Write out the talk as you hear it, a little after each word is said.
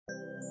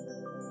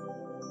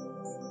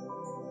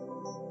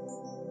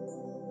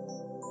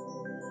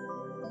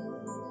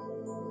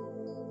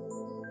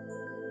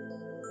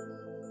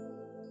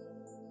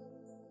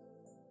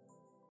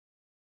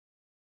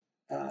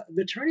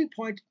the turning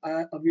point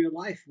of your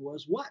life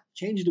was what?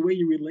 Changed the way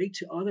you relate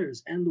to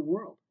others and the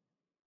world.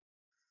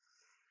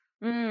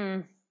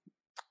 Mm,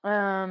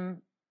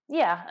 um,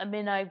 yeah, I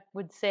mean, I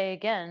would say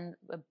again,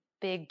 a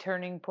big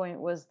turning point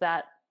was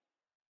that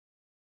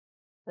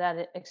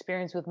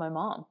experience with my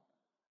mom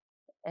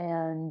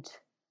and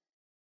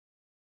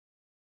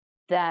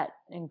that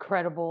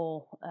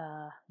incredible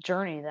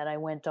journey that I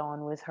went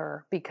on with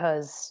her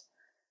because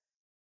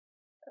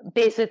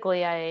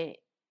basically I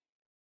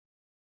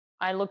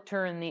looked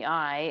her in the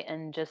eye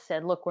and just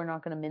said, "Look, we're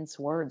not going to mince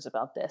words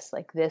about this.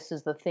 Like this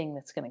is the thing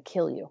that's going to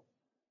kill you.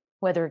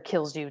 Whether it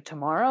kills you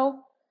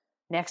tomorrow,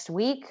 next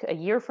week, a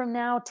year from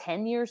now,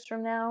 10 years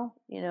from now,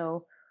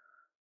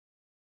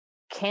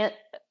 can't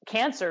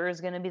cancer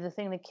is going to be the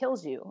thing that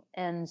kills you.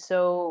 And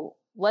so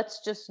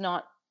let's just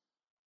not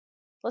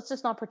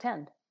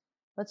pretend.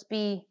 Let's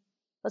be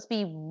let's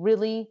be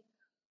really,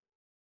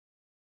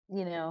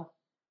 you know,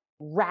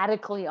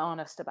 radically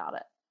honest about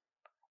it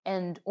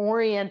and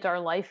orient our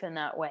life in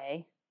that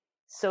way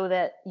so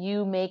that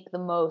you make the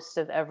most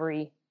of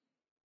every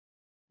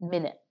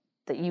minute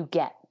that you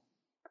get."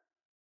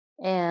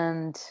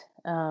 And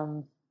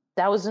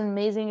that was an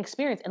amazing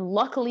experience. And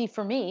luckily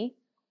for me,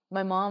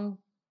 my mom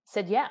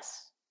said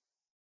yes,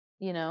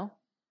 you know,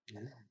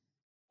 Yeah.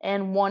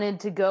 and wanted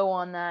to go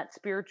on that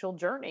spiritual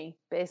journey,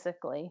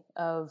 basically,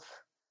 of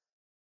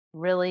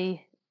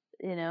really,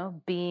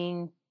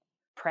 being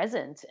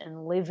present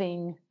and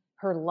living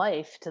her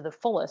life to the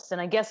fullest. And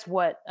I guess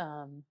what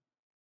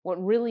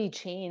really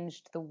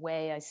changed the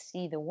way I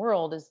see the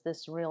world is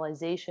this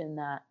realization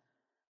that,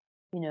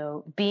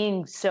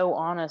 being so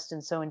honest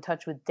and so in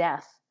touch with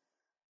death,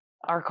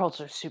 our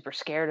culture is super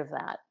scared of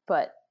that.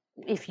 But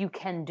if you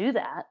can do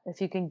that,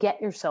 if you can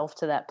get yourself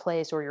to that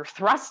place or you're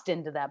thrust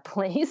into that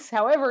place,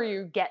 however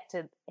you get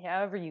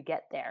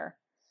there,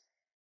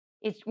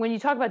 it's when you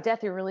talk about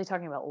death, you're really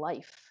talking about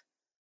life.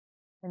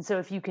 And so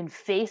if you can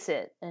face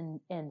it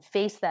and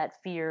face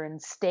that fear and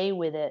stay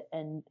with it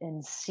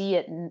and see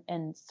it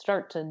and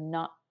start to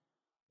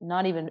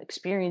not even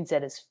experience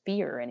it as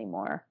fear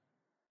anymore,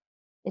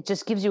 it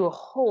just gives you a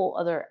whole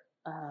other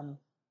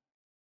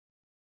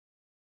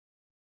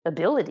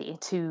ability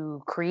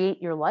to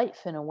create your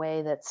life in a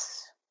way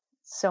that's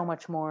so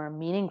much more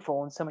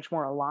meaningful and so much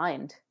more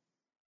aligned.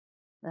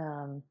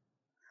 Um,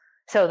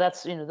 so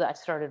that's that I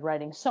started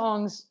writing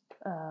songs.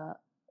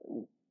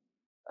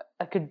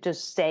 I could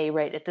just say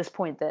right at this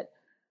point that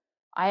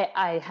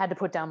I had to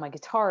put down my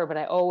guitar, but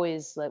I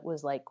always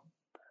was like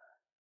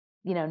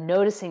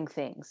noticing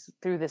things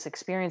through this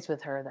experience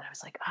with her that I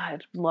was like,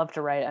 I'd love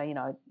to write.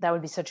 That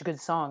would be such a good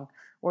song,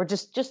 or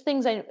just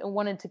things I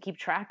wanted to keep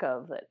track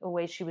of, the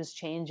way she was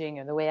changing,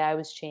 or the way I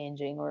was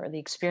changing, or the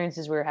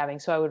experiences we were having.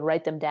 So I would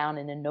write them down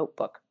in a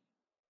notebook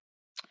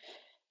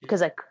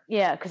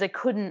Yeah. because I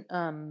couldn't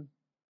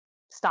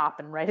stop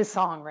and write a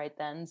song right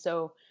then.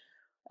 So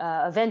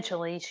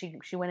eventually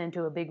she went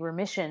into a big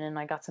remission and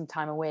I got some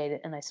time away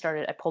and I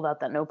pulled out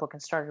that notebook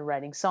and started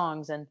writing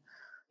songs. And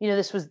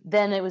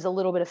it was a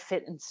little bit of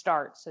fit and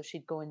start, so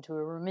she'd go into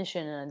a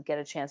remission and get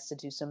a chance to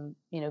do some,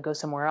 go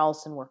somewhere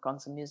else and work on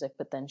some music.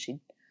 But then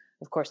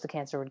of course the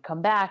cancer would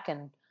come back,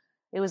 and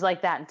it was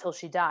like that until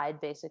she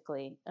died,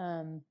 basically.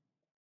 And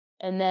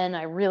then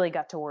I really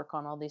got to work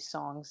on all these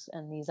songs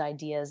and these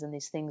ideas and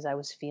these things I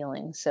was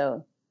feeling.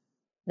 So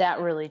that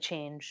really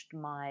changed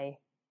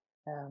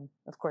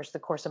of course, the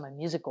course of my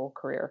musical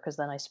career, because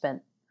then I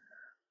spent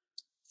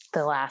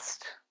the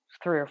last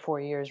 3 or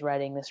 4 years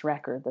writing this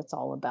record that's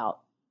all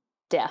about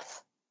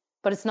death,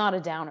 but it's not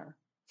a downer.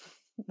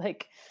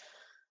 Like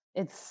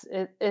it's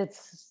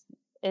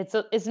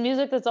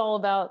music that's all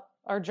about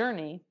our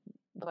journey,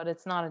 but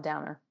it's not a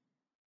downer.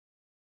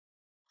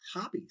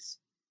 Hobbies,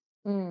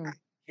 Mm.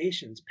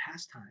 occupations,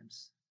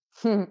 pastimes.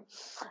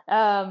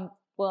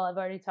 Well, I've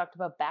already talked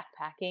about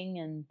backpacking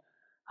and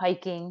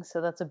hiking,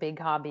 so that's a big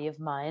hobby of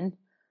mine.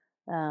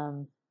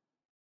 Um,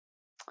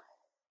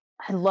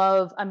 I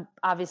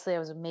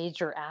was a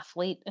major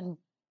athlete and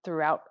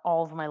throughout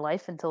all of my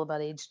life until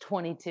about age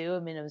 22. I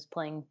mean, I was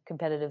playing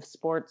competitive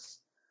sports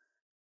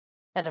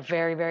at a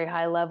very, very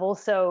high level.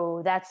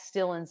 So that's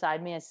still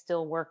inside me. I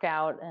still work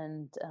out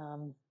and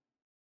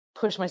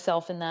push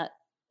myself in that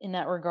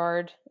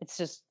regard. It's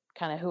just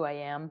kind of who I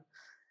am.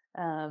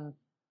 Um,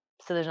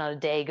 so there's not a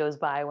day goes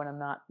by when I'm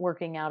not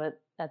working out at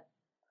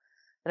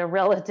a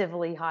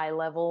relatively high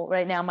level.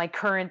 Right now, my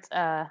current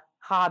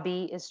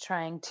hobby is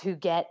trying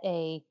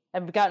to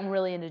I've gotten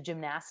really into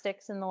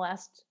gymnastics in the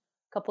last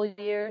couple of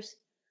years.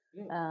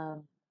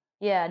 Mm.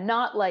 Yeah,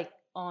 not like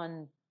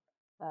on,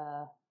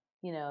 uh,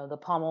 the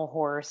pommel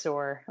horse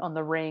or on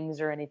the rings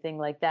or anything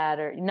like that,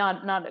 or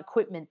not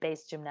equipment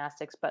based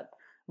gymnastics, but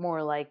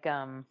more like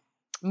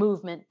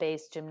movement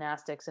based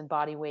gymnastics and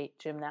body weight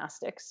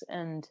gymnastics.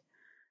 And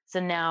so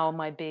now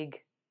my big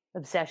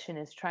obsession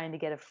is trying to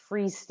get a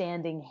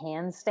freestanding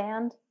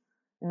handstand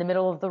in the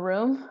middle of the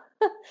room.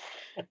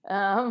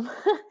 um,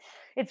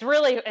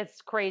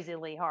 it's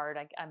crazily hard.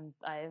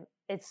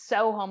 It's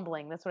so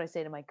humbling. That's what I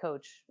say to my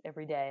coach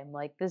every day. I'm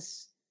like,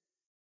 this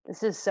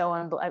is so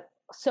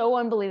so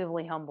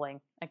unbelievably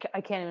humbling.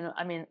 I can't even.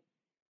 I mean,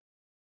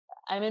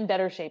 I'm in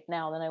better shape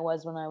now than I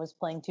was when I was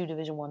playing two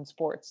Division One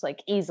sports,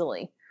 like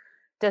easily,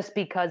 just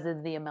because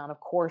of the amount of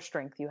core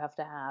strength you have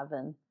to have,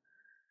 and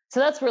so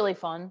that's really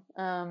fun.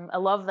 I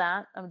love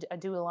that. I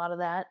do a lot of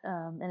that,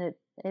 and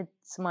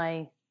it's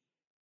my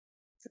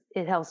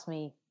it helps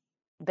me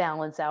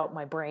balance out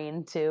my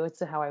brain too.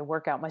 It's how I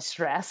work out my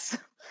stress.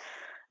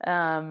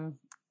 um,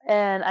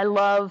 and I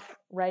love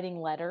writing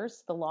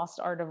letters, the lost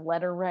art of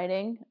letter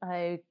writing.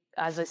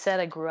 As I said,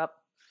 I grew up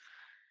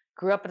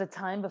at a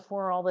time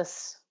before all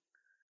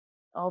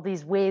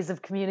these ways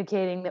of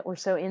communicating that were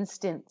so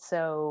instant.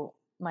 So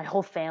my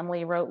whole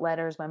family wrote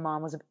letters. My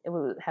mom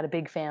had a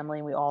big family,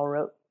 and we all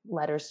wrote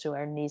letters to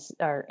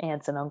our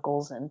aunts and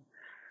uncles, and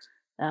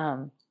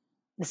um,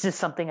 this is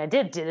something I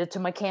did it to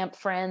my camp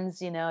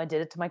friends, I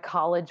did it to my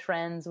college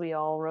friends. We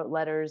all wrote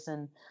letters,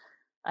 and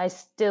I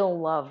still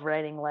love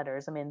writing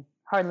letters. I mean,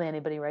 hardly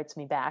anybody writes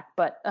me back,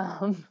 but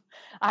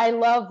I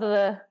love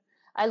the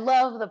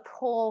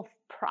whole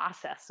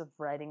process of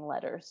writing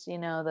letters.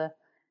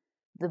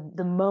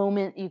 The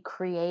moment you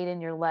create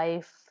in your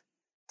life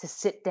to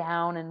sit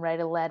down and write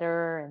a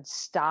letter and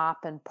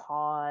stop and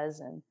pause,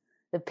 and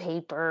the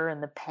paper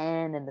and the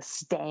pen and the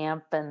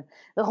stamp and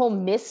the whole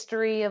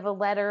mystery of a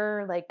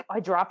letter. Like, I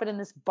drop it in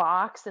this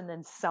box, and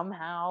then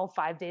somehow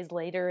 5 days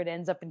later it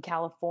ends up in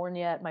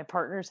California at my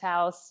partner's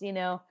house.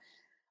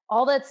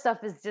 All that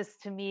stuff is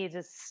just, to me,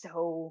 just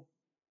so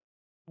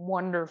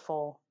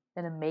wonderful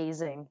and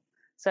amazing.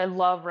 So I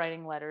love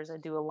writing letters. I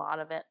do a lot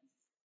of it.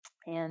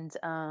 And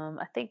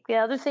I think the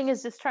other thing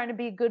is just trying to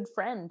be a good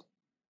friend.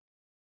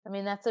 I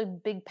mean, that's a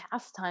big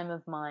pastime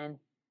of mine.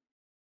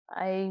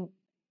 I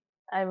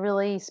I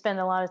really spend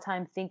a lot of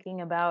time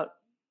thinking about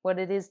what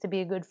it is to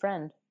be a good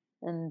friend,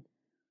 and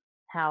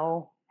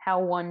how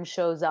one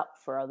shows up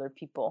for other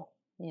people,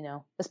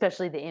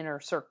 especially the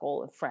inner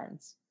circle of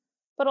friends,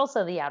 but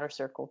also the outer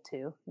circle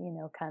too,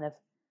 kind of.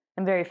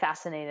 I'm very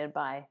fascinated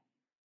by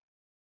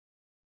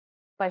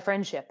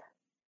friendship.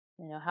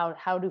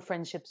 How do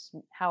friendships,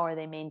 how are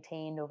they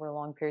maintained over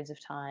long periods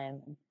of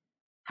time? And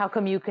how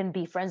come you can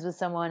be friends with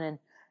someone and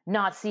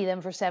not see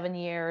them for 7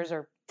 years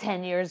or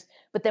 10 years,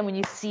 but then when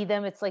you see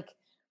them, it's like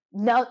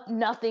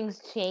nothing's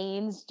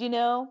changed. And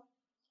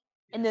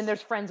then Yes.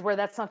 there's friends where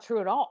that's not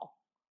true at all.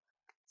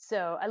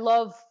 So I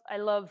love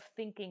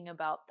thinking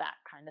about that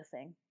kind of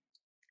thing.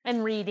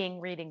 And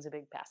reading's a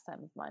big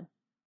pastime of mine.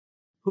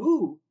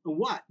 Who and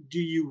what do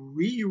you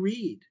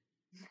reread?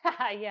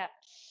 Yeah.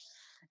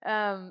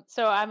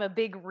 So I'm a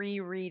big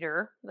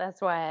rereader.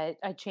 That's why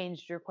I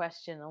changed your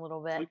question a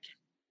little bit. Okay.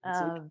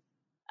 It's okay. Um,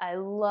 I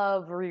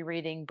love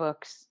rereading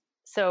books.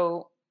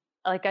 So,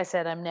 like I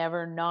said, I'm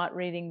never not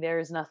reading "There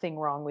Is Nothing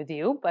Wrong with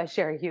You" by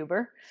Sherry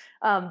Huber.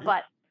 Right.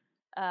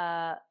 But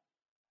uh,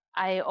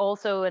 I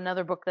also,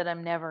 another book that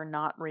I'm never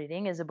not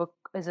reading is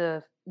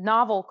a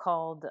novel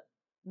called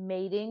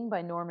 "Mating"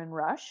 by Norman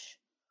Rush.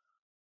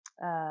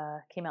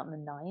 Came out in the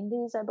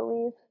 '90s, I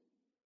believe.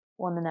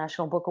 Won the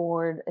National Book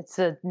Award. It's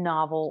a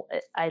novel.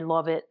 I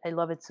love it. I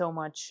love it so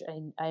much.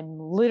 I'm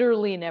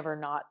literally never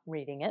not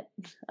reading it.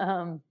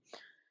 Um,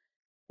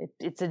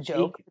 it's a Eight,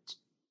 joke.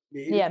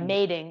 Yeah, maybe.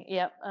 mating.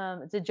 Yep.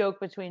 It's a joke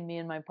between me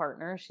and my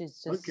partner.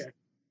 She's just Okay.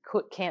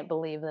 can't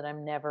believe that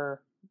I'm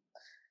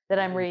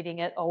Right. reading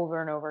it over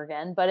and over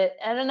again. But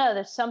I don't know.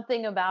 There's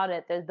something about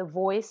it. The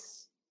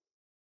voice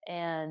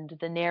and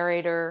the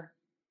narrator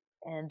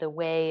and the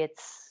way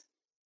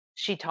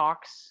she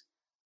talks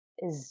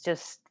is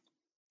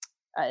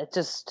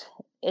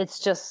it's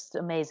just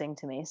amazing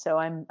to me. So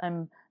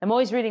I'm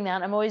always reading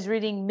that. I'm always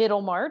reading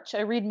Middlemarch.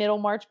 I read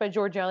Middlemarch by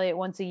George Eliot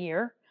once a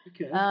year,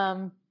 Okay.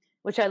 um,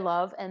 which I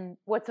love. And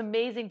what's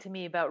amazing to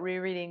me about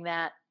rereading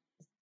that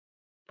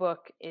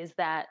book is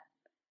that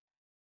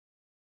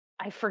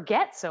I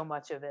forget so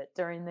much of it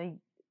during the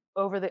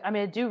over the. I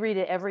mean, I do read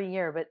it every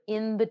year, but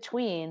in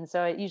between,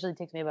 so it usually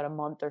takes me about a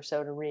month or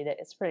so to read it.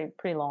 It's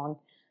pretty long.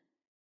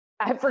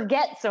 I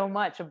forget so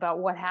much about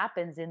what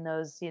happens in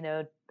those,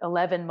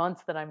 11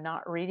 months that I'm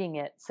not reading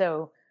it.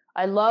 So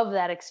I love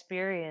that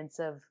experience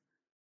of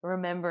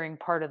remembering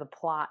part of the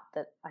plot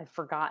that I've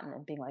forgotten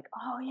and being like,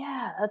 "Oh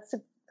yeah,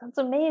 that's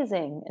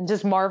amazing," and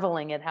just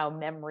marveling at how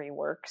memory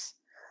works.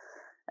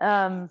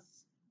 Um,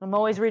 I'm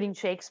always reading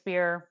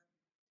Shakespeare.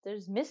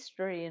 There's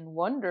mystery and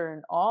wonder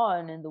and awe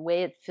and in the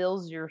way it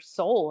fills your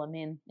soul. I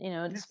mean,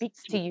 it Yes.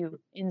 speaks to you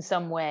in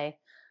some way,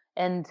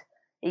 and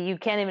you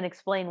can't even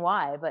explain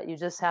why, but you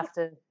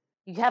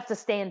have to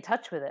stay in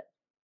touch with it.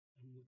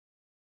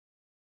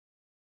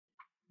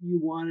 You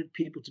wanted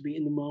people to be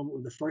in the moment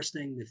with the first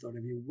thing they thought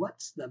of you.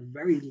 What's the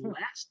very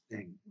last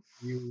thing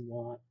you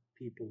want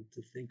people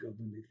to think of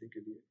when they think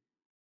of you?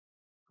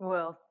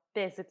 Well,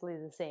 basically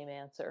the same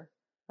answer.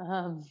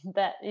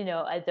 That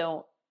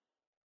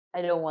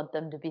I don't want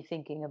them to be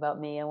thinking about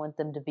me. I want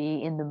them to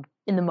be in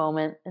the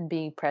moment and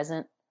be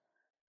present.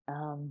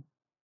 Um,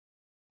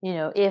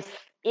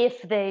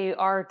 if they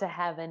are to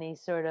have any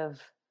sort of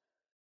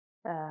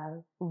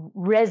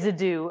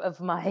residue of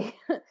my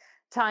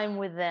time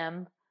with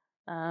them,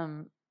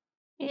 um,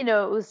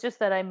 it was just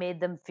that I made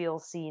them feel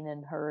seen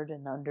and heard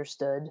and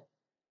understood,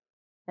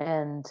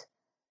 and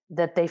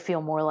that they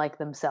feel more like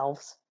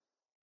themselves.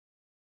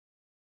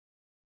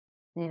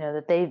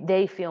 That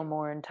they feel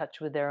more in touch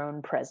with their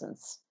own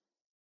presence.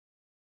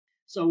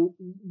 So,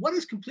 what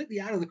is completely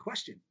out of the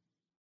question?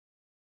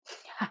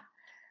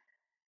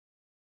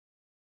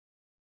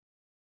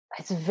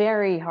 It's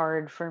very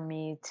hard for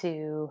me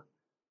to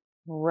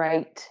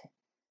write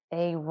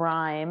a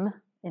rhyme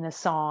in a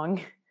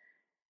song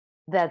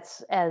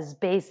that's as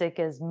basic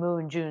as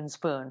Moon June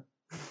Spoon.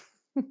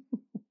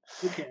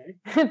 Okay.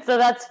 So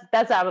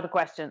that's out of the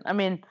question. I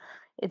mean,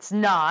 it's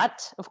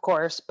not, of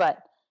course, but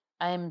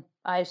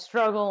I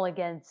struggle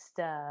against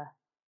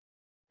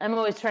I'm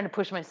always trying to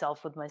push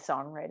myself with my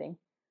songwriting.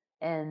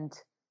 And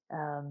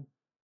um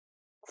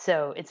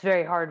so it's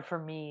very hard for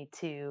me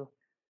to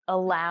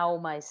allow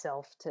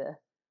myself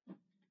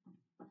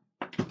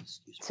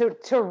Excuse me.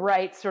 to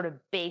write sort of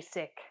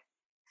basic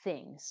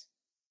things.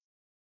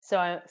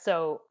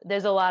 So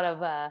there's a lot of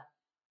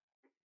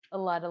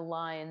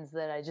lines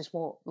that I just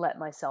won't let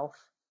myself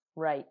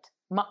write.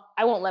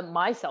 I won't let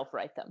myself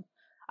write them.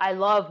 I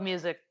love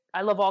music.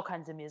 I love all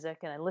kinds of music,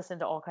 and I listen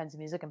to all kinds of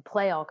music and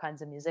play all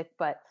kinds of music.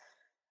 But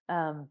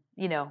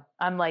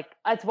I'm like,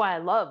 that's why I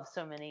love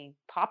so many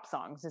pop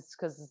songs. It's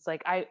because it's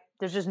like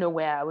there's just no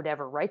way I would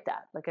ever write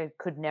that. Like I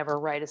could never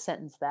write a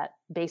sentence that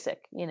basic,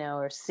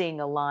 or sing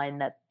a line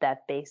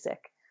that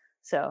basic.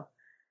 So,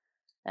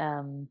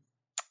 um,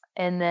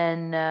 and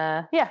then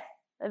yeah,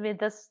 I mean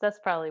that's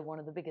probably one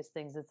of the biggest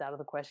things that's out of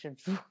the question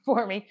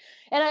for me.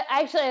 And I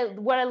actually,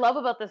 what I would love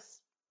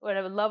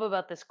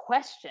about this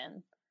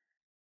question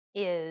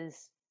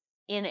is,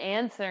 in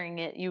answering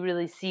it, you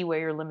really see where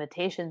your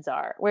limitations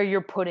are, where you're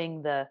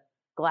putting the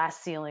glass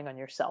ceiling on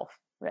yourself,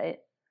 right?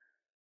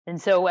 And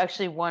so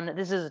actually,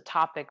 this is a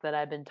topic that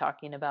I've been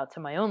talking about to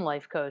my own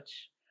life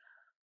coach,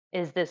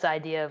 is this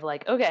idea of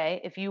like,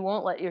 okay, if you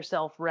won't let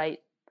yourself write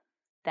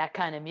that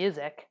kind of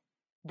music,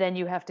 then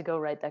you have to go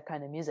write that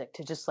kind of music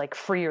to just like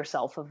free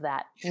yourself of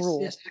that Yes, rule.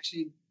 yes.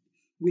 Actually,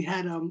 we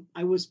had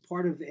I was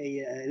part of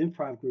an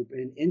improv group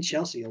in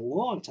Chelsea a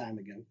long time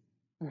ago,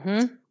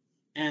 Hmm.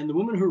 and the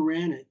woman who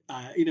ran it,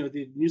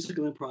 the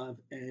musical improv,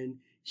 and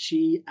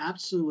she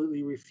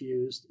absolutely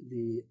refused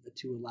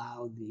to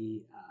allow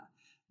the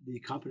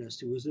accompanist,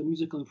 who was a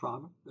musical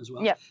improver as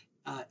well. Yeah.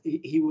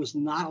 He was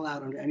not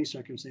allowed under any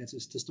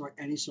circumstances to start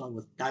any song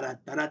with da da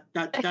da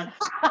da da da.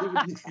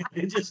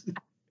 It just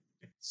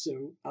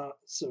so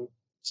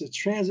to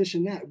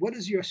transition that. What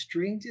is your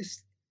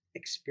strangest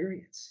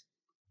experience?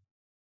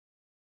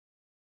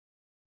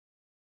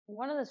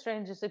 One of the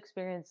strangest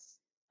experience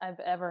I've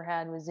ever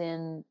had was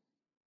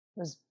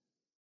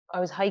I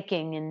was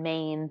hiking in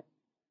Maine.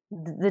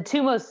 The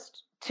two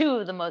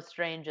of the most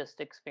strangest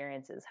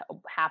experiences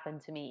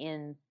happened to me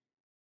in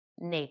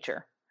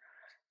nature.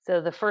 So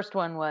the first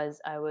one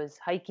was I was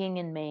hiking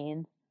in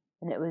Maine,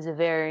 and it was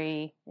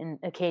in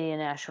Acadia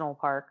National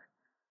Park,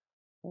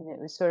 and it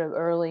was sort of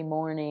early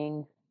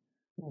morning,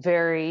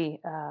 very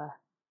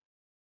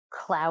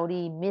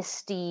cloudy,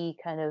 misty,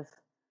 kind of,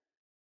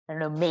 I don't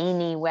know,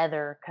 Maine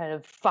weather, kind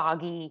of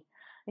foggy,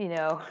 you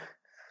know.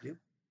 Yep.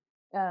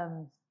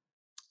 Um,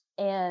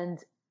 and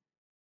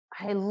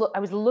I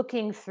was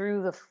looking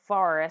through the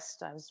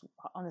forest. I was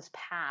on this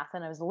path,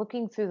 and I was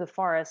looking through the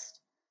forest,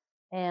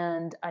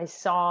 and I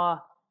saw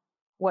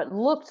what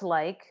looked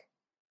like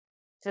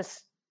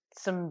just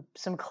some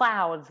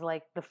clouds,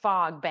 like the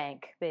fog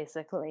bank,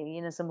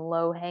 basically. Some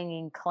low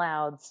hanging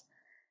clouds.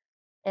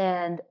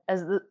 And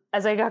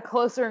as I got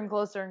closer and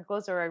closer and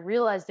closer, I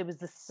realized it was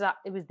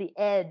the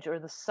edge or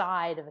the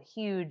side of a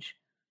huge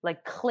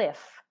like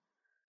cliff.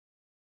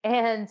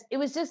 And it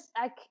was just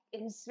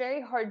it was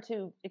very hard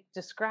to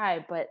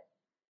describe, but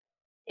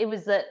it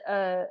was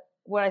that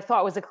what I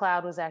thought was a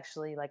cloud was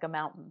actually like a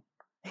mountain,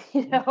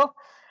 you Mm.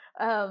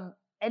 know.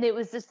 And it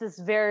was just this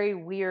very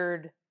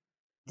weird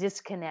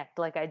disconnect.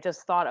 Like I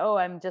just thought, oh,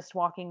 I'm just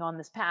walking on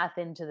this path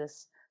into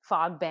this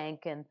fog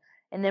bank, and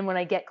then when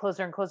I get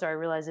closer and closer, I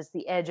realize it's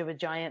the edge of a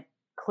giant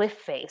cliff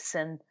face,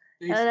 and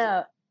I don't Basically.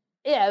 know.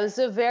 Yeah, it was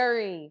a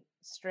very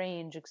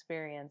strange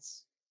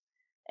experience.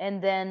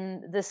 And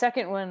then the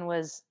second one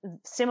was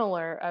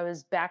similar. I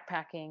was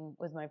backpacking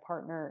with my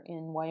partner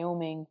in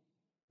Wyoming.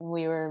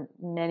 We were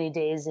many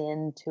days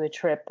into a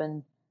trip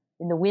and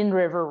in the Wind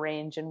River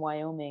Range in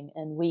Wyoming,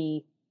 and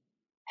we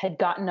had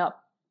gotten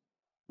up.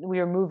 We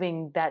were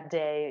moving that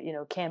day,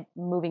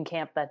 moving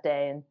camp that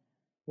day, and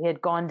we had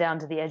gone down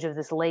to the edge of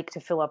this lake to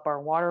fill up our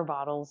water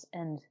bottles.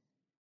 And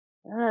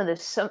I don't know,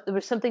 there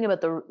was something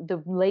about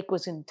the lake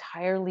was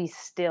entirely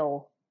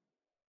still,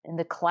 and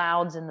the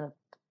clouds in the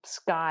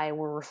sky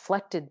were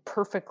reflected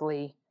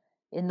perfectly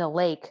in the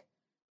lake,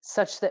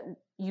 such that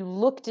you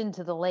looked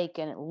into the lake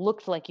and it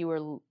looked like you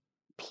were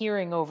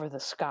peering over the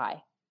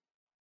sky.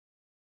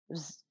 It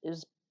was it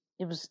was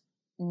it was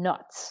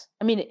nuts.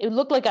 I mean, it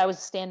looked like I was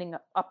standing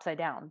upside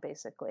down.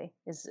 Basically,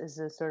 is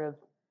a sort of,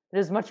 it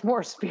is much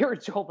more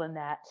spiritual than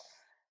that,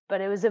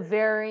 but it was a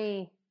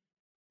very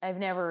I've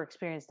never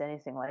experienced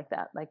anything like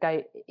that. Like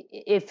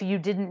if you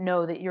didn't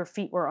know that your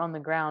feet were on the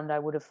ground, I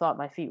would have thought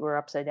my feet were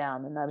upside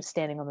down and I was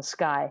standing on the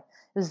sky.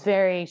 It was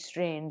very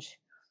strange.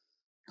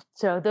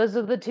 So those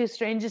are the two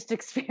strangest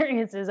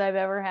experiences I've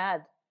ever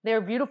had.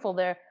 They're beautiful.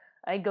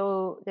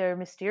 They're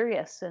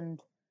mysterious,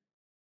 and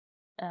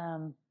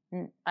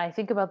I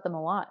think about them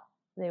a lot.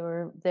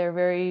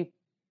 They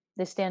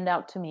stand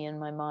out to me in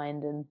my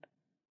mind and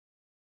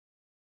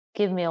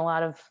give me a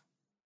lot of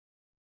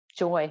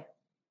joy.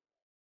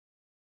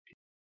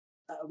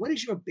 What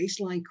is your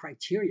baseline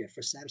criteria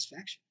for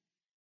satisfaction?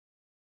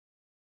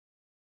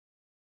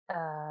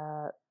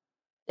 Uh,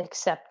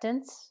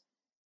 Acceptance,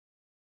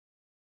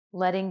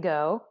 letting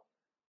go,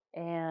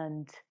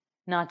 and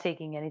not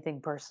taking anything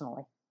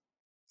personally.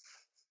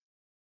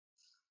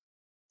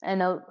 I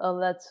know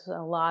that's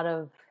a lot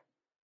of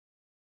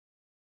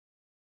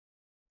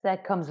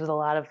that comes with a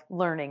lot of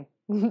learning.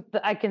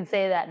 I can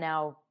say that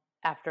now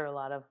after a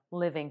lot of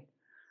living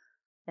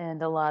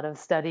and a lot of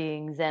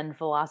studying Zen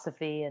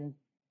philosophy and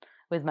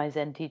with my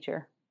Zen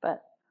teacher.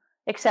 But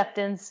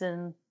acceptance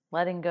and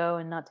letting go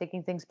and not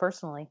taking things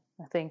personally,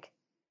 I think.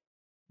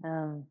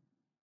 Um,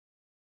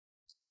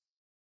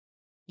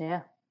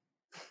 yeah.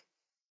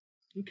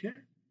 Okay.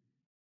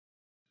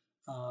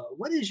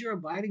 What is your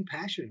abiding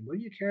passion? What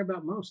do you care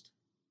about most?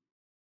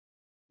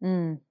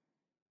 Mm.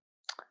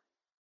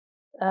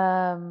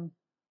 Um,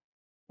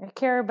 I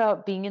care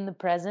about being in the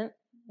present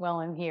while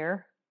I'm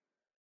here.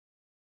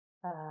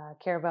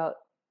 Care about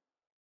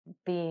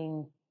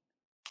being,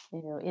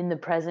 in the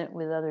present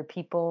with other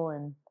people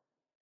and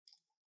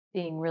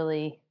being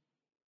really,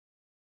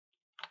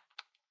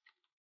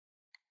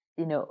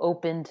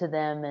 open to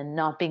them and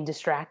not being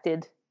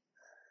distracted.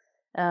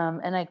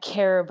 And I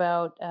care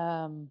about,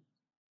 I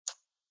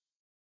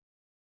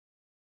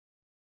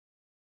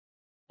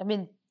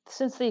mean,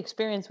 since the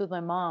experience with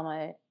my mom,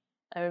 I,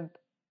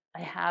 I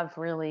have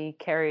really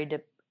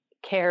cared,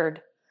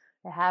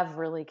 I have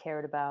really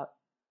cared about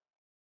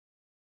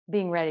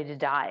being ready to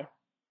die.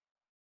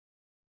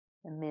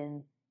 I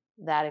mean,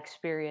 that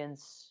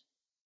experience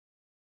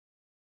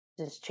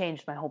just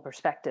changed my whole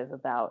perspective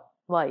about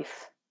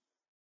life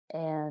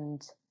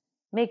and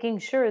making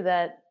sure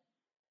that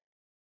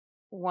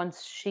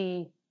once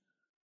she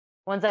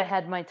once I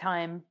had my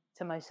time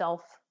to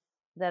myself,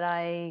 that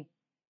I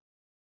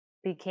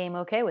became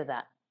okay with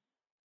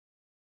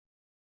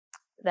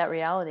that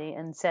reality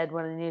and said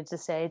what I needed to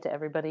say to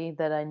everybody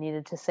that I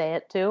needed to say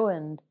it to,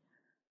 and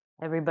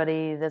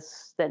everybody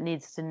that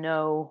needs to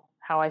know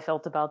how I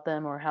felt about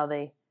them or how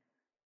they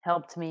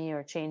helped me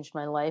or changed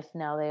my life.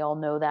 Now they all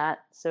know that.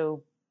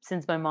 So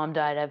since my mom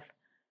died, I've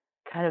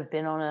kind of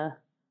been on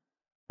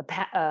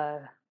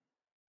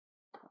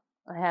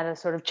I had a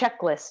sort of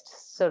checklist,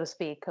 so to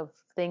speak, of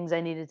things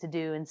I needed to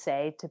do and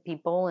say to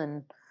people,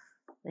 and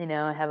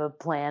I have a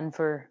plan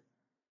for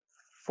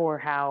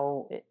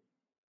how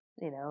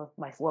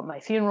my what my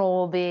funeral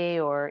will be,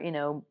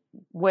 or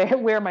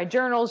where my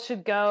journals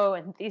should go,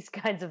 and these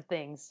kinds of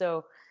things.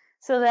 So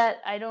that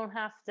I don't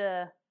have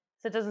to,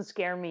 so it doesn't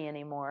scare me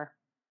anymore.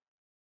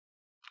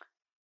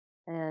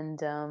 And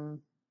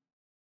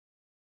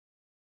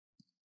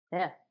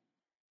yeah.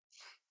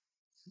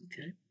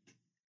 Okay.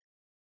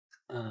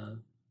 Uh,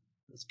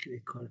 that's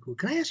kind of cool.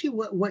 Can I ask you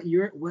what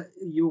you're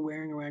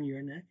wearing around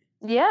your neck?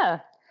 Yeah,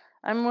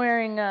 I'm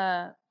wearing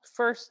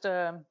first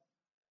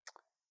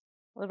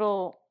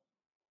little,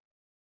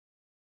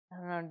 I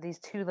don't know, these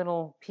two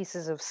little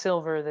pieces of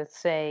silver that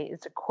say,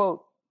 it's a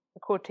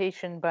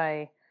quotation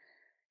by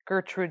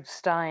Gertrude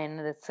Stein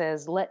that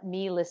says, "Let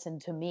me listen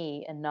to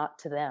me and not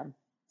to them,"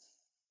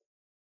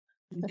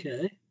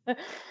 Okay.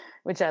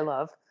 which I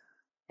love.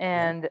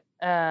 Yeah, And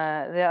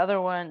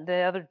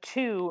the other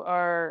two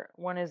are,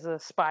 one is a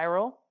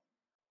spiral,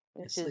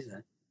 I which see is,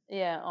 that.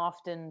 yeah,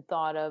 often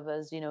thought of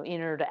as,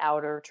 inner to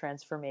outer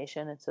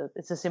transformation.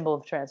 It's a symbol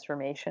of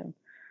transformation.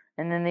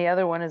 And then the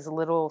other one is a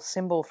little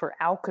symbol for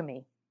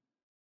alchemy.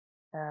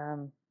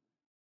 Um,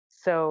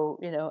 so,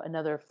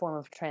 another form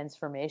of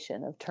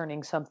transformation, of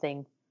turning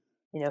something,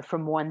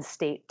 from one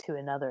state to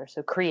another.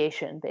 So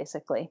creation,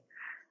 basically.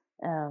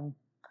 Um,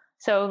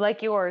 so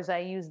like yours, I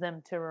use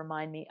them to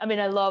remind me. I mean,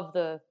 I love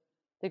the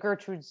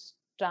Gertrude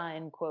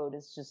Stein quote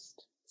is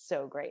just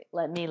so great.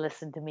 Let me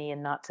listen to me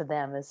and not to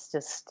them. It's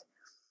just,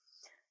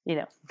 you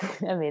know,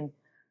 I mean,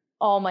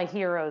 all my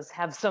heroes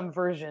say some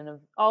version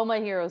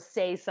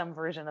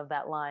of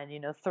that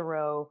line,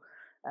 Thoreau,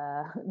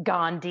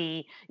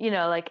 Gandhi,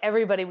 like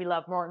everybody we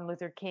love, Martin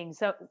Luther King.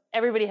 So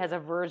everybody has a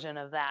version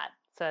of that.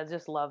 So I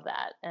just love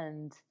that.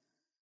 And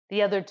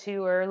the other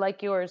two are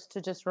like yours,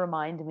 to just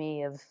remind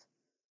me of,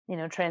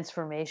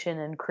 transformation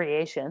and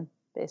creation,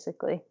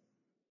 basically.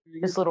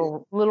 Very Just good. Yeah.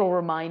 little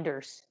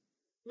reminders.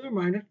 A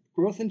reminder,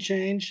 growth and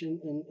change,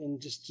 and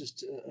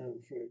just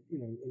for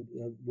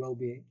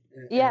well-being.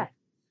 Yeah.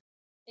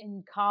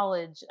 In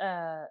college,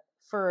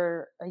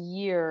 for a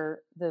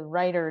year, the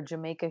writer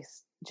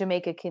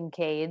Jamaica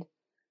Kincaid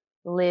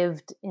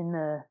lived in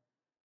the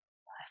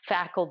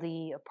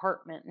faculty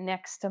apartment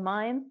next to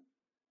mine,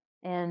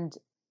 and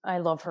I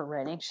love her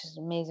writing. She's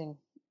an amazing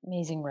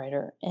amazing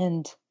writer,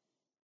 and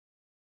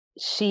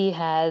she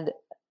had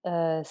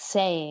a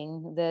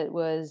saying that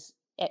was,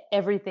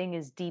 Everything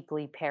is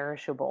deeply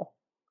perishable."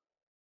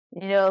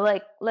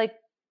 Like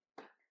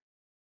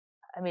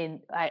I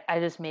mean, I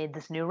just made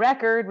this new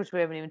record, which we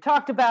haven't even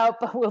talked about,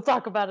 but we'll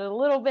talk about it a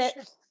little bit.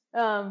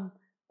 Sure. Um,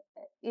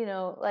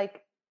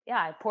 like, yeah,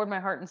 I poured my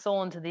heart and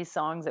soul into these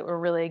songs that were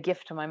really a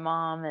gift to my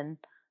mom, and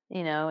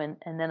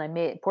and then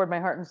I poured my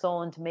heart and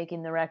soul into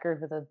making the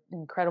record with an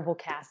incredible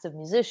cast of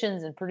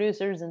musicians and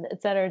producers and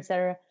et cetera, et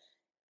cetera.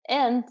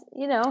 And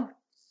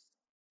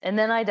and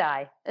then I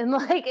die, and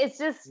like it's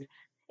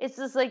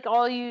just like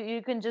all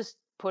you can just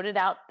put it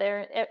out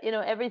there.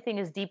 Everything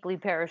is deeply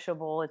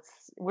perishable.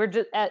 We're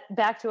just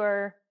back to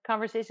our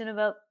conversation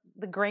about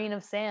the grain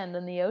of sand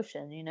in the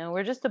ocean.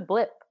 We're just a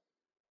blip.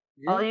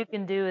 All Yeah. you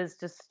can do is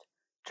just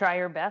try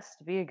your best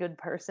to be a good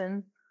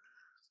person.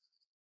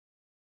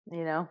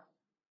 You know,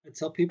 I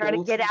tell people try to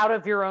all the get time, out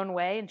of your own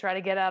way and try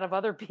to get out of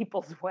other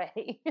people's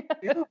way.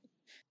 yeah,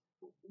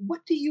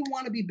 what do you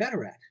want to be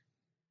better at?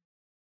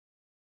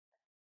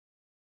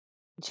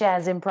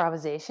 Jazz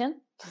improvisation.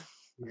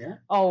 Yeah.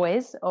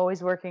 Always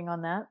working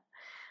on that.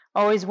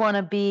 Always want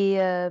to be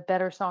a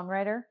better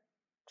songwriter.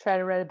 Try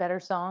to write a better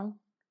song.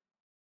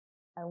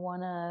 I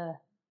want to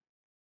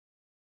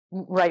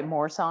write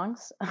more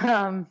songs.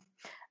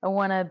 I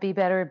want to be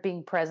better at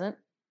being present.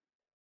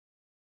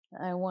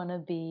 I want to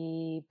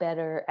be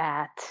better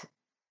at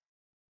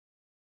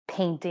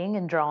painting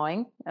and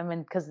drawing. I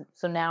mean, because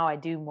so now I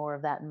do more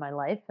of that in my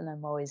life, and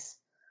I'm always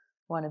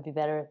want to be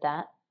better at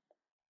that.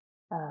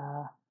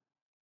 Uh,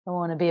 I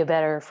want to be a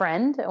better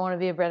friend. I want to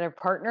be a better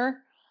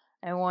partner.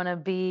 I want to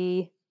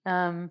be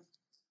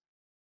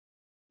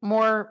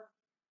more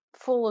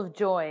full of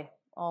joy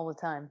all the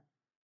time.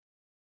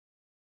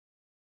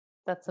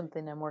 That's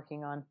something I'm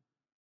working on.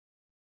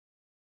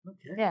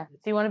 Okay. Yeah.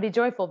 If you want to be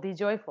joyful, be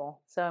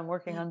joyful. So I'm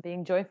working Yeah. on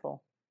being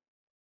joyful.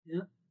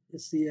 Yeah.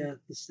 It's the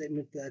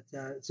statement that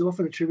it's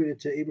often attributed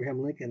to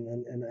Abraham Lincoln,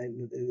 and I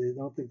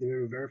don't think they've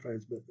ever verified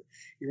it, but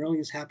you're only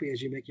as happy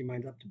as you make your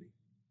mind up to be.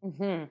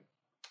 Hmm.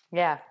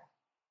 Yeah.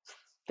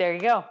 There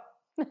you go.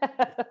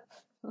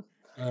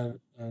 Uh,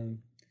 um,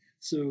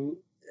 so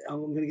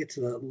I'm going to get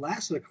to the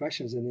last of the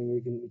questions, and then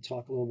we can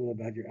talk a little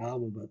bit about your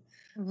album. But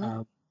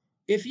Hmm.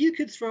 if you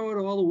could throw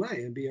it all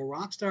away and be a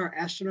rock star,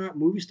 astronaut,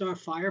 movie star,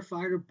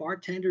 firefighter,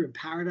 bartender in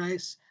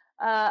paradise,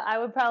 I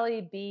would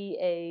probably be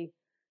a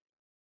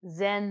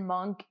Zen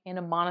monk in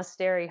a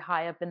monastery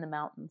high up in the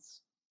mountains.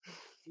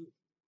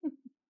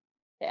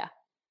 Yeah,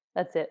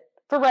 that's it.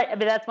 For right, I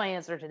mean that's my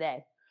answer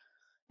today.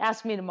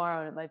 Ask me tomorrow,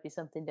 and it might be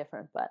something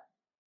different. But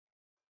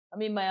I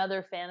mean, my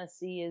other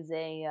fantasy is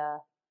a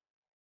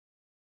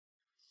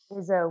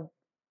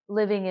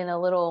living in a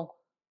little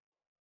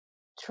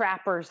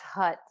trapper's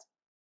hut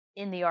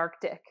in the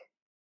Arctic.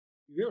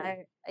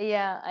 really?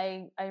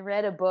 I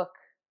read a book.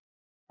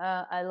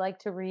 I like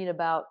to read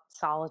about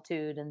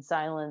solitude and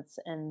silence,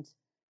 and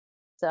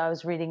so I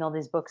was reading all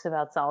these books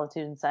about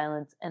solitude and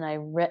silence, and I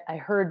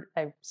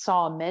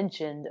saw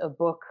mentioned a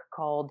book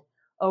called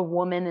A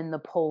Woman in the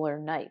Polar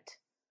Night,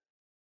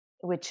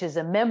 which is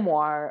a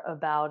memoir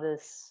about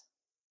this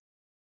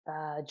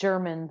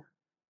German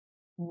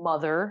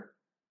mother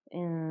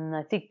in,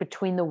 I think,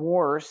 between the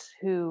wars,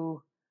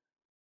 whose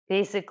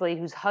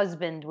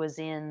husband was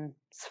in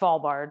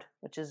Svalbard,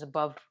 which is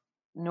above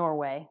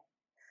Norway.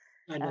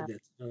 I know Uh, that.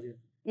 Oh, yeah.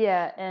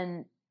 yeah,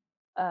 and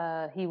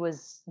he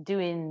was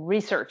doing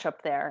research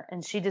up there,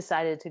 and she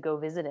decided to go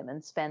visit him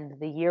and spend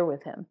the year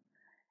with him.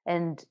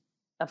 And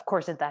of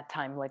course, at that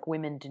time, like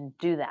women didn't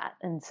do that,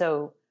 and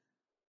so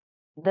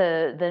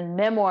the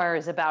memoir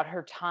is about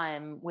her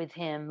time with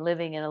him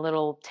living in a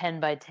little 10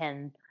 by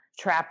 10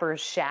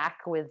 trapper's shack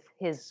with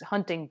his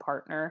hunting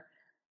partner,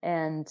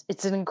 and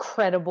it's an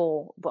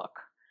incredible book.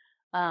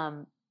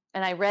 um,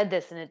 and I read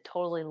this and it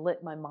totally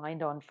lit my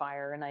mind on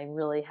fire, and I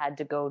really had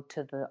to go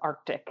to the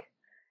Arctic.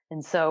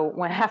 And so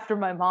when after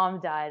my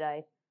mom died,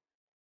 I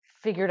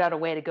figured out a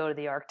way to go to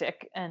the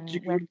Arctic and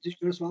went. Did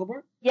you go to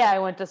Svalbard? Yeah, I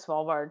went to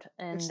Svalbard,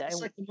 and It's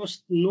like the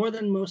most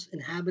northernmost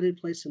inhabited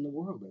place in the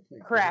world, I think. Is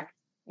that? correct.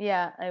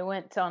 Yeah, I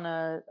went on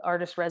a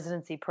artist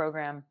residency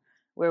program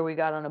where we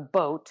got on a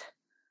boat,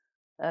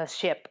 a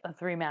ship, a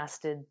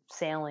three-masted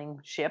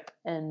sailing ship,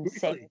 and Really?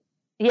 sailed.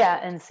 Yeah,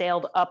 and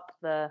sailed up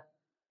the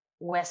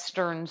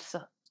western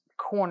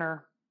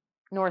corner,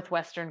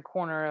 northwestern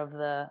corner of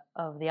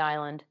the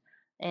island,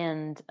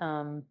 and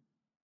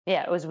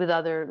yeah, it was with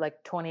other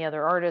like 20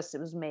 other artists. It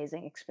was an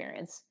amazing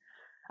experience.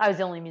 I was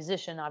the only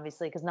musician,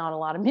 obviously, because not a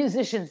lot of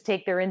musicians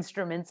take their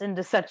instruments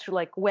into such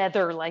like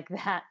weather like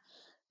that.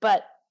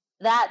 But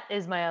that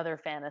is my other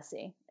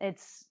fantasy.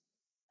 It's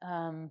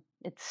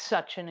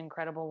such an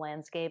incredible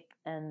landscape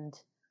and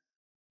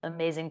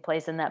amazing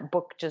place, and that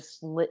book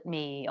just lit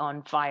me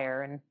on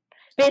fire. And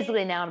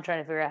basically, now I'm trying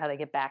to figure out how to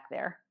get back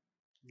there.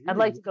 I'd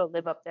like Really? to go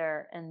live up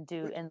there and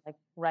like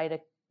write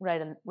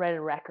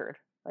a record,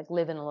 like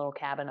live in a little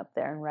cabin up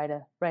there and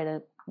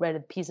write a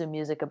piece of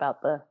music about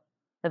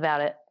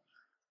it.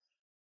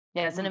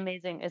 Yeah, it's Wow.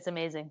 amazing.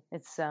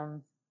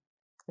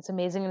 It's It's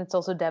amazing, and it's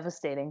also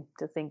devastating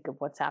to think of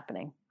what's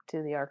happening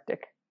to the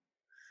Arctic.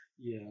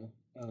 Yeah.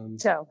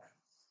 So,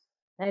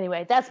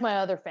 anyway, that's my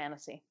other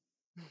fantasy.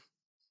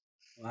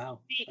 Wow.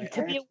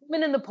 To be a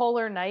woman in the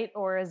polar night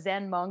or a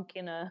Zen monk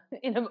in a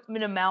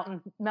in a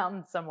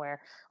mountain somewhere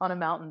on a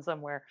mountain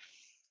somewhere.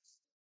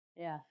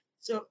 Yeah.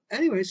 So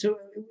anyway, so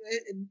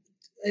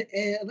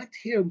I'd like to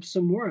hear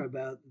some more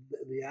about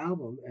the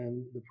album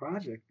and the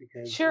project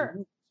because I Sure.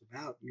 know it's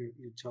about you're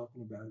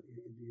talking about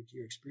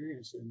your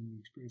experience and your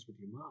experience with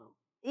your mom.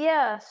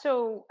 Yeah,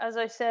 so as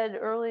I said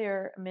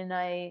earlier, I mean,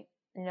 I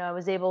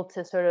was able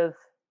to sort of,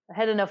 I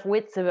had enough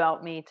wits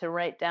about me to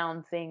write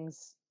down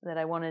things that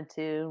I wanted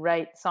to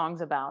write songs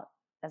about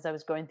as I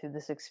was going through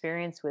this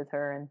experience with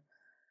her. And,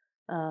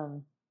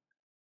 um,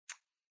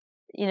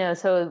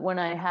 so when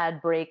I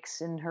had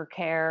breaks in her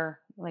care,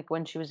 like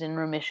when she was in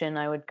remission,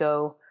 I went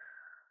to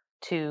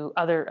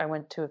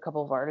a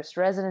couple of artist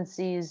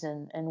residencies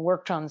and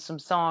worked on some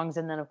songs.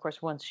 And then, of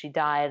course, once she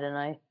died and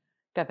I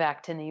got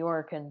back to New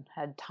York and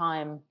had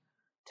time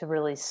to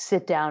really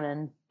sit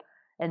down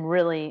and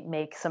really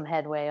make some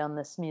headway on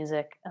this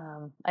music,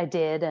 I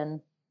did. And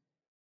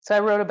so I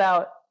wrote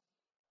about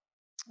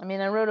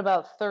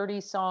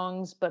 30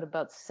 songs, but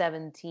about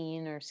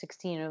 17 or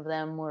 16 of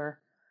them were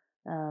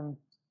um,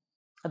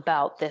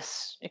 about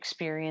this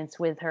experience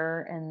with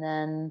her.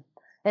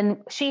 And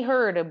she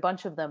heard a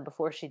bunch of them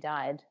before she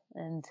died.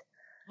 And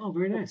Oh,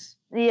 very nice.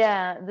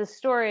 yeah, the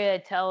story I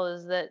tell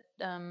is that,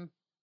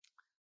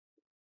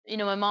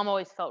 my mom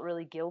always felt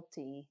really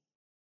guilty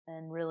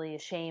and really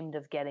ashamed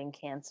of getting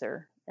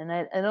cancer. And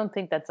I don't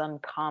think that's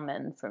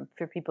uncommon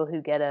for people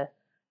who get a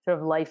sort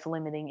of life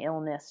limiting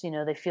illness.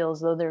 They feel as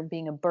though they're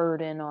being a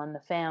burden on the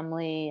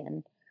family.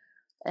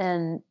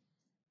 And,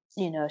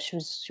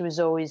 she was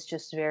always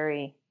just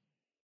very,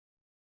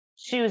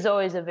 she was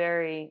always a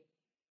very,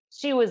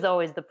 she was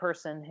always the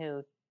person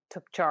who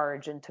took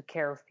charge and took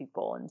care of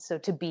people. And so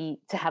to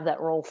have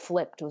that role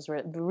flipped was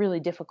really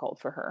difficult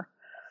for her.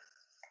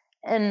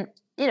 And,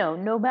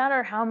 no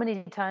matter how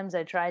many times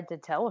I tried to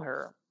tell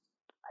her,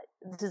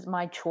 this is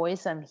my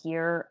choice. I'm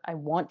here. I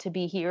want to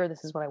be here.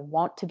 This is what I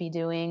want to be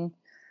doing.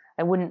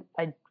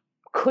 I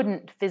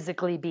couldn't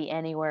physically be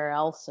anywhere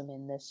else. I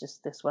mean, this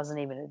wasn't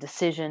even a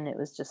decision. It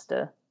was just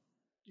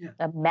Yeah.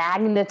 a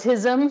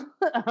magnetism.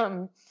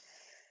 um,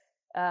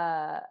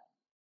 uh,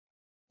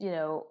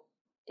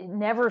 it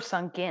never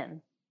sunk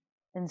in.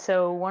 And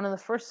so one of the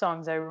first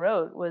songs I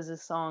wrote was a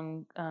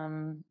song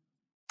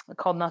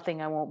called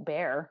Nothing I Won't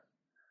Bear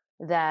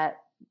that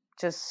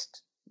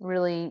just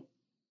really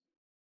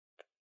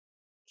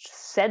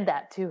said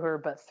that to her,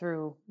 but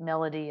through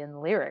melody and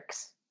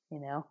lyrics.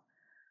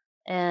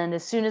 And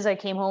as soon as I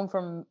came home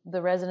from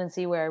the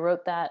residency where I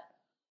wrote that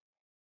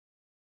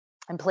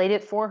and played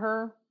it for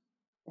her,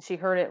 she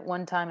heard it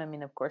one time. I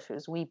mean, of course, she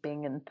was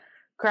weeping and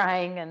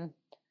crying and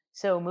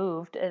so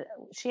moved.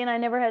 She and I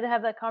never had to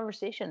have that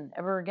conversation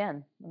ever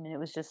again. I mean, it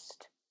was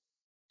just,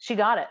 she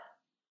got it.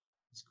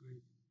 That's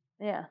great.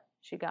 Yeah,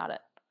 she got it.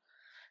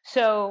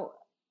 So,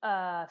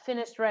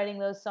 finished writing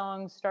those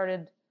songs,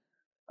 started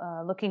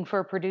looking for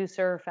a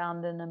producer,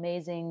 found an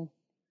amazing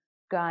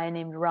guy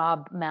named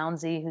Rob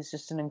Mounsey, who's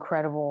just an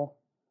incredible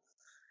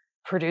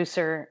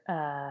producer,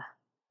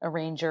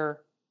 arranger.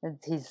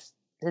 His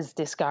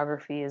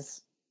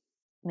discography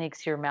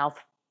makes your mouth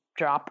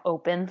drop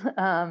open.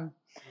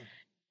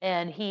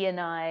 And he and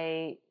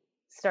I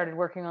started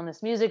working on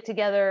this music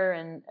together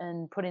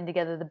and putting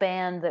together the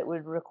band that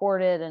would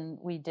record it. And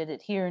we did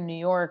it here in New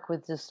York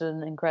with just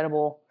an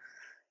incredible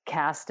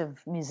cast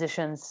of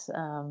musicians.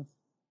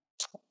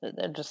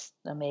 They're just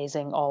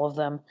amazing, all of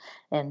them,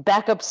 and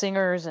backup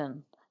singers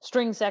and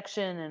string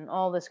section and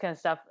all this kind of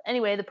stuff.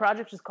 Anyway, the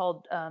project is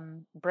called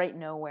Bright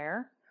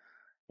Nowhere.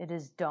 It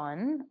is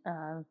done.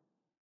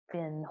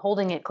 Been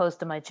holding it close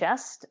to my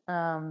chest,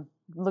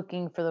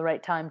 looking for the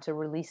right time to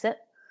release it.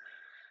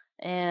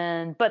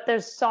 But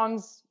there's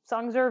songs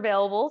are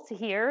available to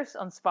hear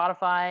on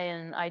Spotify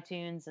and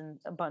iTunes and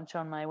a bunch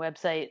on my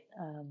website.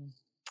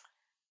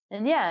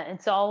 And yeah,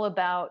 it's all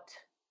about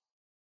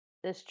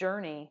this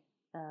journey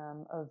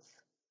of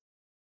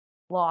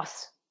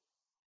loss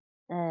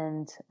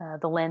and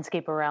the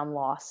landscape around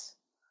loss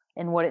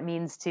and what it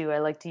means to, I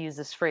like to use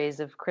this phrase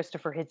of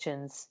Christopher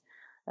Hitchens,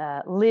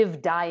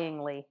 live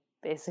dyingly,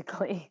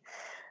 basically.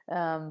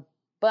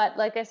 But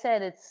like I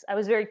said, I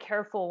was very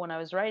careful when I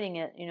was writing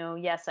it.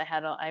 Yes,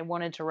 I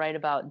wanted to write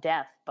about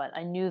death, but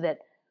I knew that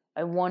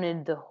I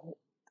wanted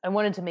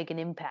to make an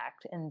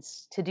impact, and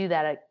to do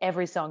that,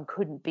 every song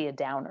couldn't be a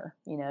downer.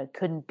 It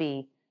couldn't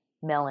be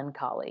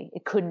melancholy.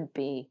 It couldn't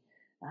be,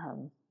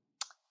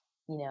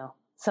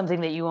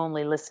 something that you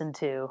only listened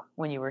to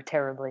when you were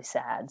terribly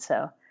sad.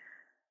 So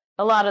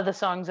a lot of the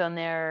songs on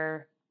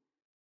there,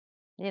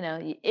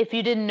 if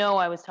you didn't know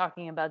I was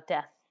talking about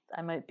death,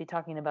 I might be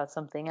talking about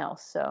something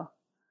else. So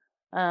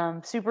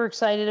super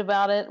excited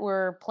about it.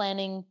 We're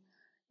planning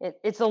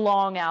it's a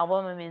long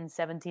album. I mean,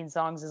 17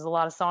 songs is a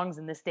lot of songs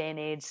in this day and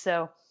age.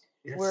 So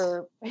Yes.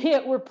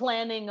 we're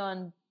planning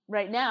on,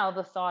 right now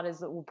the thought is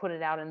that we'll put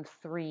it out in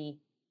three,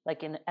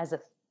 like as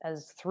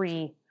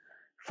 3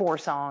 4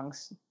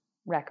 songs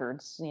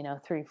records,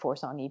 3, 4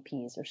 song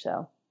EPs or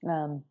so,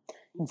 and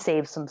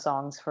save some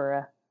songs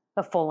for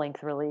a full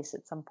length release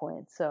at some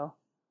point. So,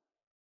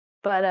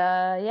 but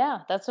yeah,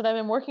 that's what I've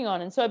been working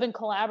on. And so I've been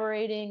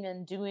collaborating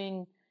and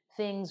doing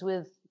things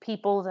with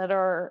people that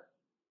are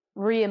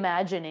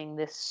reimagining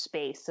this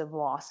space of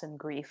loss and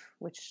grief,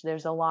 which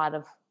there's a lot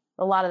of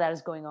that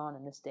is going on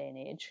in this day and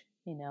age.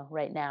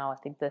 Right now, I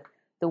think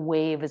the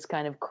wave is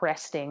kind of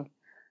cresting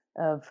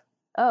of,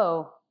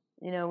 oh,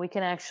 we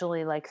can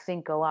actually like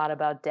think a lot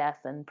about death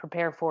and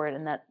prepare for it,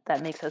 and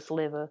that makes us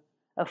live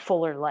a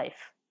fuller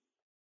life.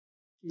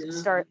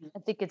 Yeah. I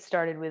think it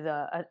started with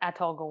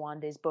Atal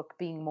Gawande's book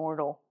Being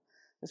Mortal.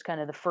 It was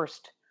kind of the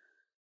first,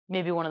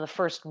 maybe one of the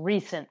first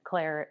recent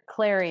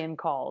clarion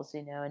calls,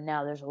 and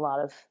now there's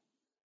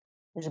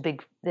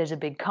a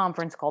big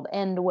conference called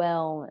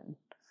Endwell, and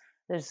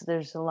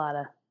there's a lot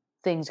of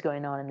things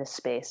going on in this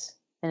space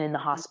and in the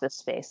hospice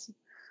space.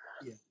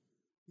 Yeah.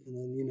 And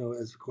then,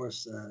 as of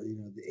course,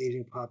 the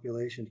aging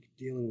population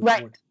dealing with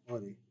Right.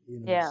 mortality,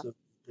 Yeah. so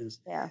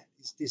Yeah.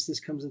 this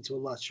comes into a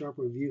lot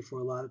sharper view for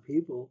a lot of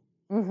people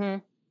Mm-hmm.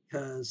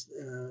 because,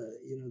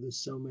 there's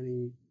so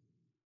many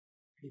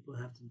people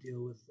have to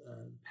deal with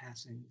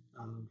passing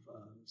of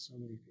so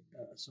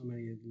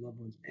many loved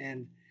ones.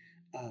 And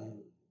uh,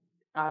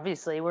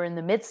 Obviously, we're in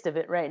the midst of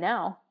it right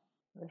now.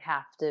 We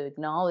have to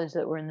acknowledge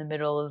that we're in the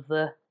middle of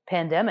the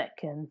pandemic,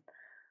 and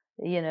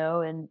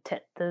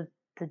the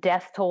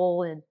death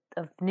toll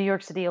of New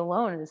York City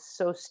alone is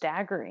so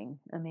staggering.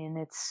 I mean,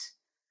 it's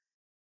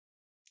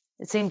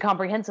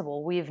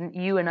incomprehensible.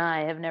 You and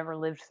I have never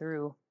lived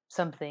through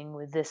something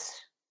with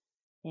this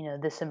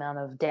amount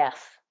of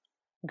death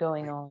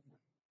going right. on.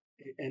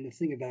 And the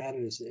thing about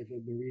it is, if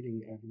I've been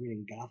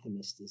reading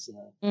Gothamist, is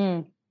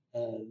Mm,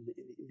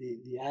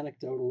 the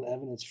anecdotal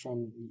evidence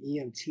from the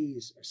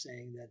EMTs are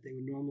saying that they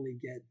would normally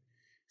get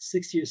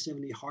 60 or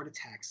 70 heart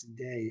attacks a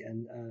day,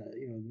 and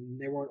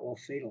they weren't all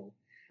fatal.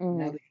 Now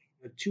mm, they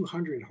get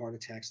 200 heart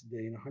attacks a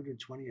day, and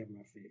 120 of them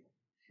are fatal.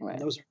 And right.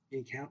 those aren't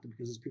being counted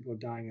because those people are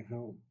dying at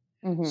home.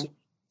 Mm-hmm. So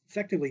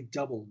effectively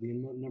double the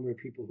number of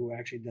people who are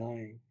actually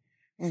dying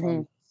from Mm-hmm.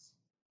 this.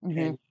 Mm-hmm.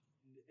 And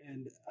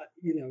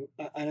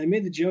and I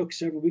made the joke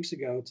several weeks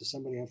ago to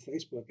somebody on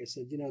Facebook. I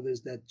said,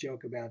 there's that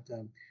joke about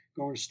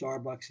going to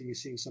Starbucks and you're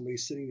seeing somebody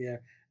sitting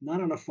there,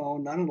 not on a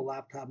phone, not on a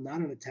laptop, not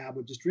on a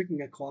tablet, just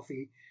drinking a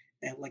coffee,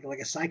 and like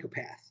a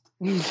psychopath.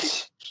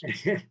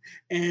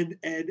 And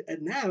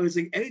now it's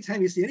like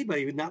anytime you see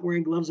anybody who's not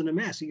wearing gloves and a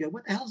mask, you go,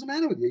 "What the hell's the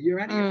matter with you? You're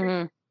out of your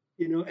freaking,"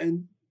 Mm-hmm.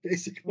 And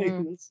basically,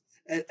 Mm,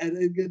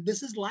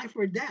 this is life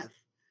or death.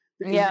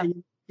 yeah. And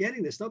you're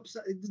getting this.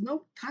 There's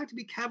no time to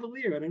be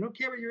cavalier, and I don't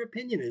care what your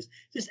opinion is.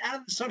 Just out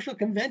of the social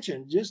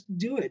convention, just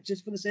do it,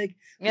 just for the sake.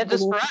 Yeah, People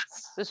just will, for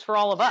us. Just for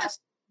all of us.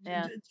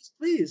 yes, Yeah. just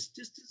please,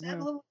 just have a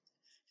Mm-hmm. little,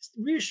 just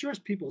reassures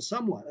people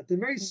somewhat at the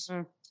very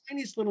Mm-hmm.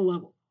 tiniest little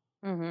level.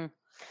 Mm-hmm.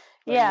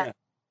 But Yeah. yeah,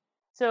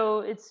 So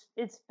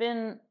it's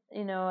been,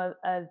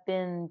 I've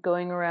been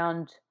going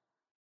around,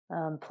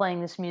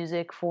 playing this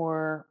music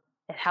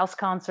at house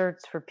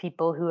concerts for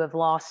people who have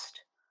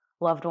lost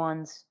loved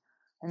ones,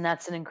 and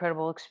that's an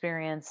incredible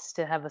experience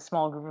to have a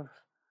small group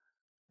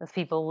of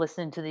people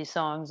listening to these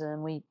songs,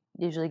 and we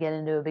usually get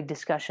into a big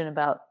discussion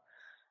about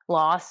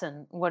loss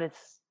and what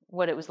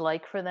it was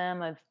like for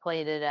them. I've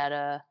played it at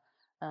a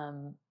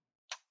um,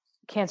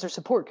 cancer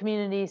support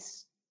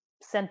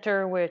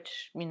center,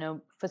 which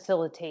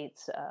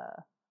facilitates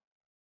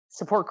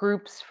support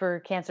groups for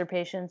cancer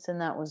patients, and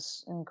that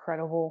was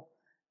incredible.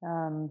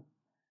 Um,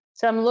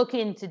 so I'm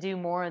looking to do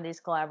more of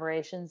these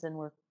collaborations, and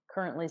we're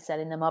currently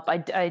setting them up. I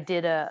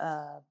did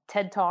a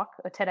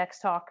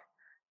TEDx talk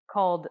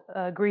called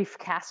Grief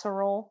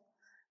Casserole,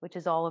 which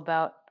is all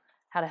about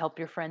how to help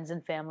your friends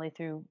and family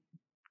through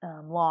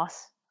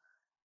loss,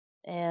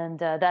 and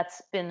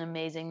that's been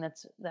amazing.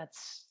 That's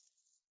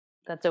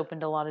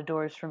opened a lot of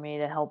doors for me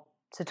to help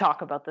to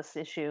talk about this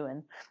issue.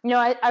 And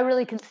I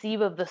really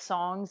conceive of the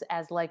songs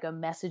as like a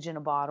message in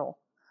a bottle.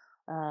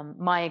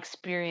 My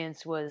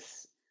experience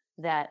was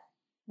that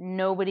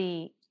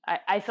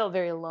I felt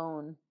very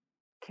alone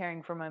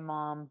caring for my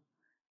mom,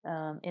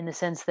 in the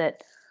sense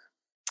that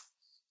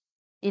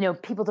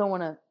people don't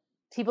want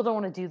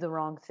to do the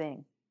wrong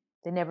thing.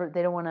 They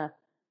don't want to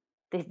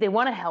they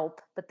want to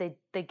help, but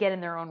they get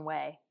in their own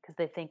way because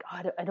they think,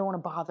 oh, I don't want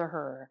to bother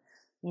her.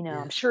 yeah,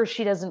 I'm sure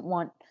she doesn't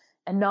want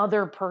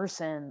another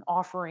person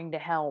offering to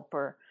help,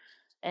 or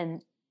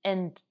and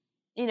and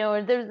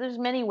there's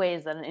many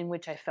ways in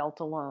which I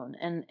felt alone,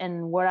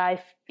 and what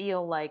I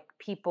feel like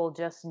people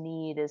just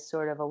need is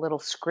sort of a little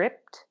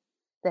script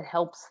that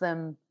helps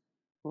them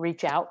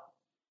reach out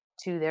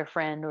to their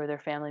friend or their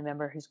family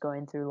member who's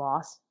going through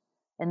loss.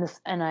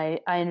 And I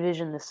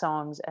envision the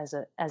songs as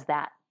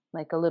that,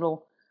 like a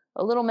little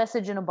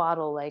message in a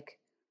bottle. Like,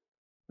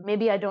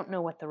 maybe I don't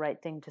know what the right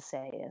thing to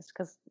say is,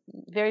 because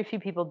very few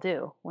people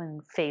do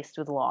when faced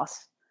with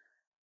loss,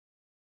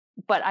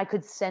 but I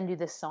could send you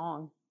this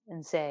song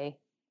and say,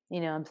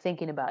 I'm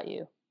thinking about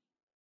you.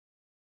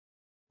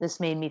 This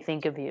made me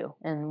think of you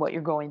and what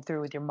you're going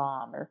through with your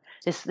mom, or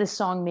this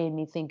song made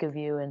me think of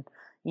you, and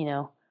you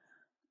know,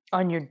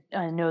 I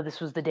know this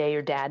was the day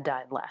your dad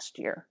died last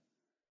year.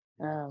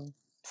 Um,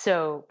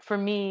 so for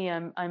me,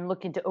 I'm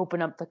looking to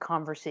open up the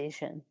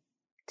conversation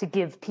to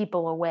give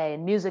people away,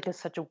 and music is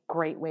such a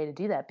great way to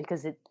do that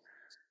because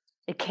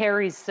it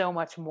carries so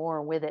much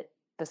more with it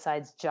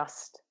besides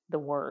just the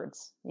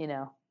words, you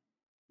know.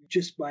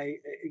 Just by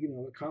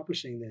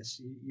accomplishing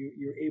this,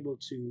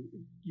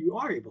 you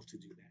are able to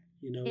do that.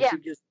 Yeah,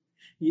 Because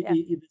yeah.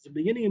 it's a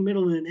beginning, a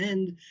middle, and an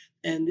end,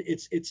 and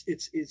it's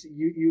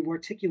you've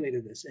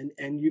articulated this,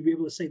 and you'll be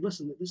able to say,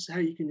 listen, this is how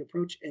you can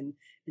approach and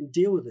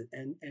deal with it,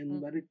 and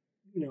Mm, let it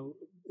you know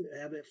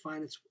have it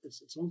find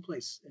its own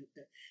place,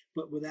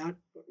 but without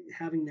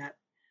having that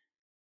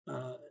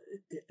uh,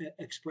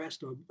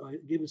 expressed or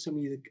given some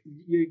of you,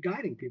 you're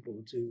guiding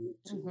people to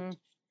mhm.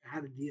 how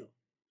to deal.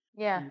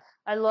 Yeah, And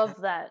I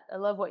love that. I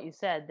love what you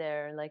said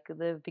there, like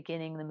the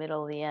beginning, the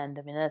middle, the end.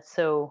 I mean, that's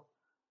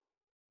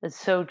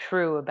so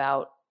true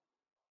about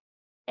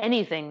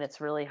anything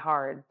that's really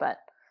hard, but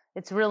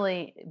it's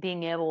really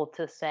being able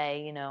to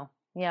say,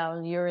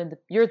 yeah, you're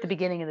at the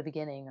beginning of the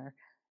beginning, or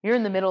you're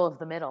in the middle of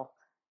the middle.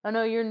 Oh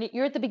no,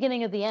 you're at the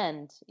beginning of the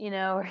end,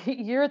 or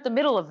you're at the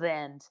middle of the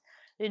end.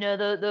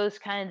 Those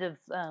kind of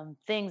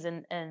things,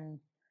 and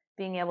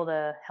being able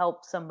to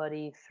help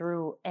somebody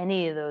through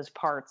any of those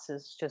parts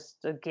is just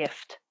a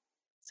gift.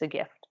 It's a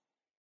gift.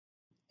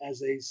 as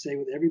they say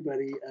with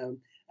everybody,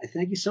 I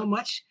thank you so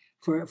much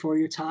for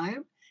your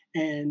time,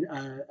 and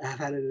I've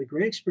had a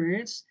great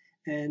experience.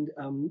 And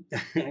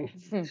I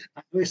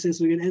always say,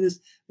 so we're going to end this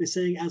by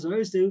saying, as I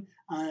always do,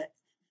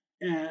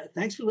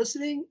 thanks for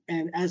listening.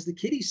 And as the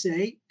kiddies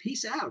say,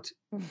 peace out.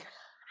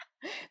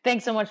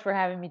 Thanks so much for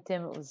having me,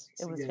 Tim. It was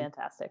Thanks again.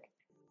 fantastic.